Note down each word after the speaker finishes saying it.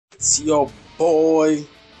It's your boy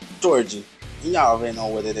Georgie. And y'all already know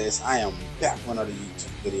what it is. I am back with another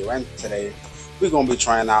YouTube video, and today we're gonna be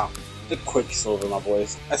trying out the QuickSilver, my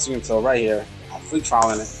boys. As you can tell right here, I'm free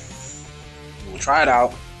trialing it. I'm gonna try it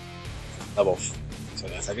out. Level, so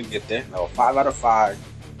yes, I can get there. Level 5 out of 5,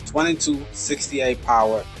 22, 68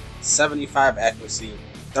 power, 75 accuracy,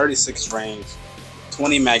 36 range,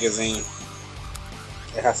 20 magazine.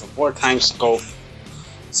 It has a 4x scope.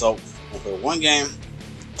 So we'll play one game,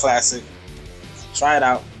 classic. Try it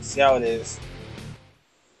out, see how it is.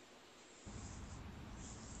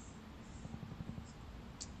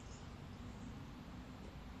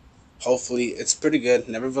 Hopefully it's pretty good.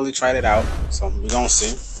 Never really tried it out, so we're gonna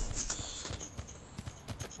see.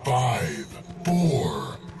 5,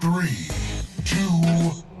 4, 3, 2,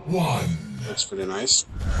 1. Looks pretty nice.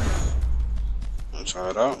 I'll try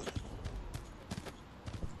it out.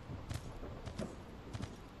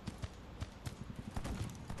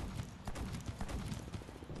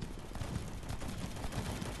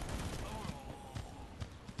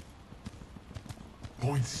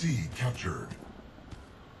 Point C captured.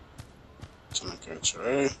 Trying to capture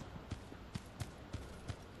A.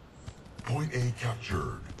 Point A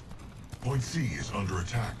captured. Point C is under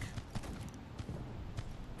attack.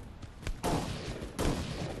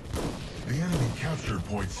 The enemy captured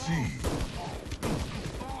Point C.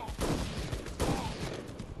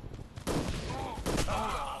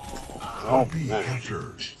 Oh, B man.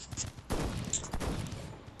 captured.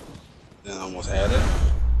 Then almost had it.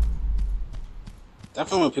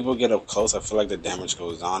 Definitely when people get up close, I feel like the damage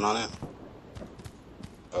goes down on it.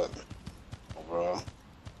 But overall.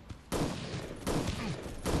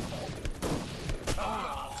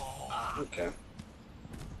 Okay.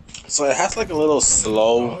 So it has like a little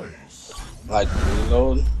slow, Nice. like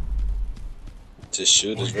reload to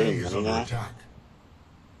shoot. It's Point very A is under minimal. attack.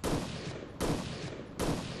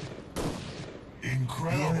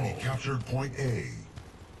 Incredible. The enemy captured Point A.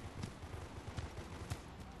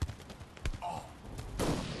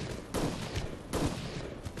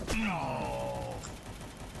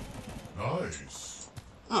 Nice.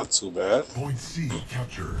 Not too bad. Point C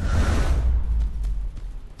captured.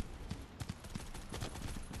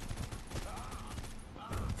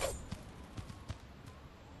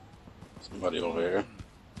 Somebody over here.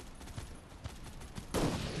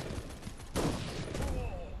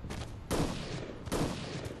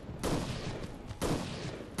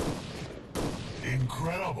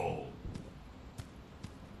 Incredible.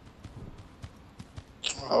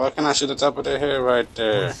 Oh, why can't I shoot the top of their head right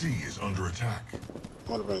there? Point C is under attack.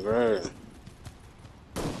 Would have been great.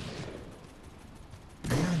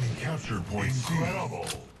 The enemy captured Point C. Incredible.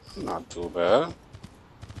 Not too bad.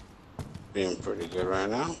 Being pretty good right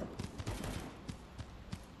now.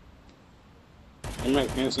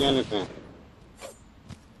 Can't see anything.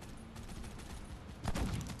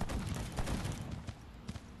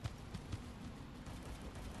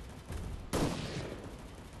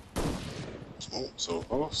 Oh, so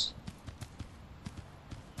close.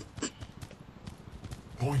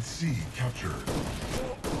 Point C captured.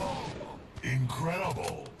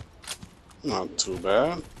 Incredible. Not too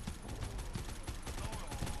bad.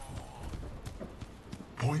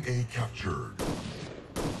 Point A captured.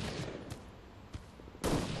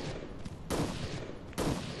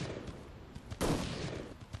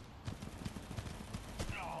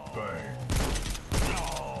 Bang.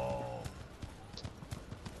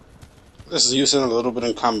 This is using a little bit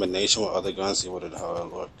in combination with other guns. See how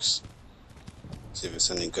it looks. See if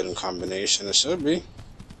it's any good in combination. It should be.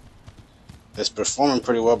 It's performing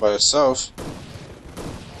pretty well by itself.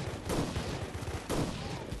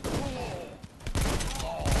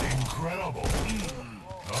 Incredible.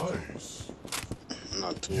 Nice.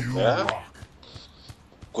 Not too You bad. rock.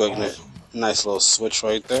 Quick, Awesome. nice little switch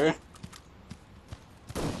right there.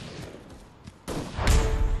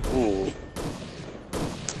 Ooh.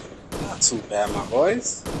 Not too bad, my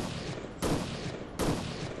boys.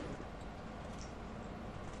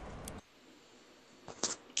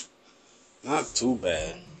 Not too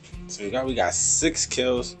bad. So we got 6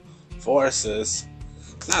 kills, 4 assists.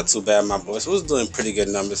 Not too bad, my boys. It was doing pretty good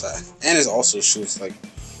numbers. And it also shoots like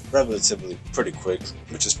relatively pretty quick,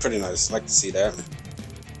 which is pretty nice. Like to see that.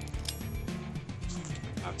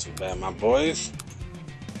 Not too bad, my boys.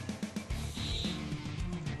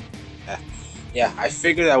 Yeah, I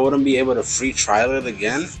figured I wouldn't be able to free trial it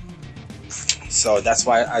again, so that's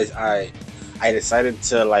why I decided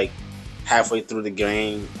to, like, halfway through the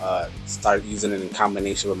game start using it in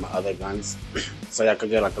combination with my other guns, so I could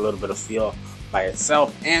get like a little bit of feel by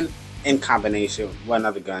itself and in combination with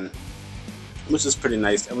another gun, which is pretty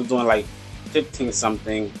nice. It was doing like 15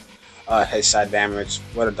 something headshot damage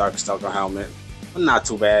with a Darkstalker helmet, but not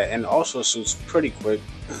too bad, and also shoots pretty quick,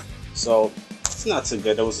 so it's not too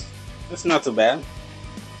good. It's not too bad.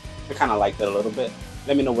 I kind of liked it a little bit.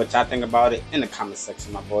 Let me know what y'all think about it in the comment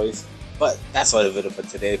section, my boys. But that's all the video for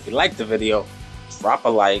today. If you liked the video, drop a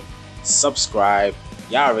like, subscribe.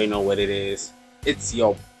 Y'all already know what it is. It's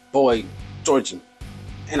your boy Georgie,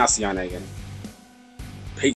 and I'll see y'all again.